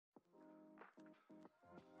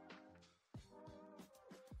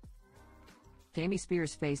Jamie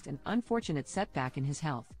Spears faced an unfortunate setback in his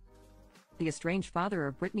health. The estranged father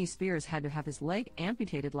of Britney Spears had to have his leg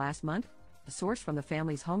amputated last month, a source from the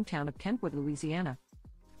family's hometown of Kentwood, Louisiana,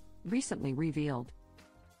 recently revealed.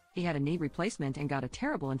 He had a knee replacement and got a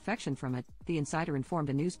terrible infection from it, the insider informed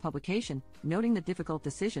a news publication, noting the difficult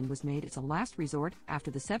decision was made as a last resort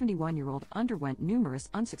after the 71-year-old underwent numerous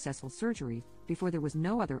unsuccessful surgeries before there was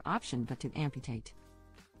no other option but to amputate.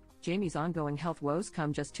 Jamie's ongoing health woes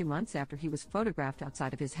come just 2 months after he was photographed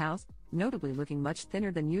outside of his house, notably looking much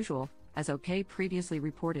thinner than usual, as OK previously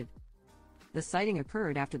reported. The sighting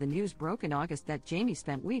occurred after the news broke in August that Jamie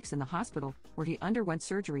spent weeks in the hospital, where he underwent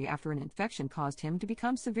surgery after an infection caused him to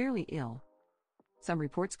become severely ill. Some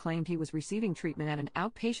reports claimed he was receiving treatment at an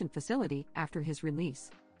outpatient facility after his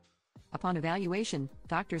release. Upon evaluation,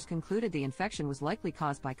 doctors concluded the infection was likely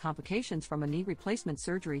caused by complications from a knee replacement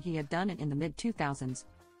surgery he had done in the mid-2000s.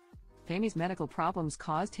 Jamie's medical problems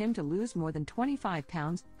caused him to lose more than 25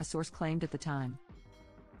 pounds, a source claimed at the time.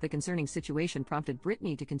 The concerning situation prompted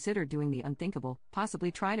Britney to consider doing the unthinkable,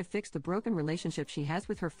 possibly try to fix the broken relationship she has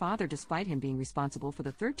with her father despite him being responsible for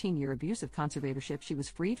the 13-year abusive conservatorship she was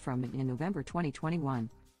freed from in November 2021.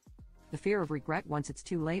 The fear of regret once it's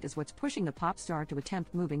too late is what's pushing the pop star to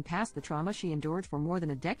attempt moving past the trauma she endured for more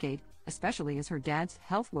than a decade, especially as her dad's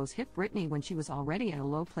health woes hit Britney when she was already at a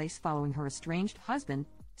low place following her estranged husband,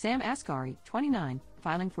 Sam Asghari, 29,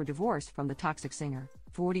 filing for divorce from the toxic singer,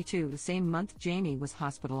 42. The same month Jamie was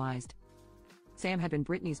hospitalized. Sam had been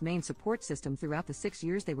Britney's main support system throughout the 6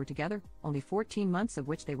 years they were together, only 14 months of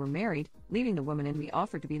which they were married, leaving the woman in the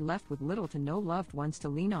offer to be left with little to no loved ones to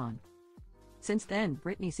lean on. Since then,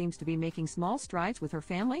 Britney seems to be making small strides with her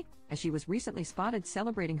family, as she was recently spotted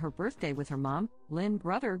celebrating her birthday with her mom, Lynn,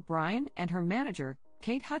 brother Brian, and her manager,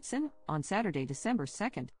 Kate Hudson, on Saturday, December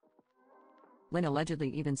 2nd. Lynn allegedly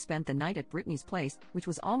even spent the night at Britney's place, which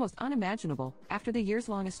was almost unimaginable after the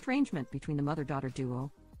years-long estrangement between the mother-daughter duo.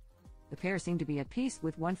 The pair seemed to be at peace,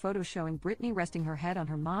 with one photo showing Britney resting her head on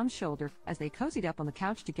her mom's shoulder as they cozied up on the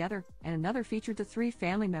couch together, and another featured the 3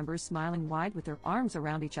 family members smiling wide with their arms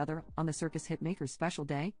around each other on the circus hitmaker's special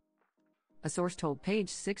day. A source told Page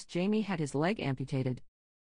 6 Jamie had his leg amputated.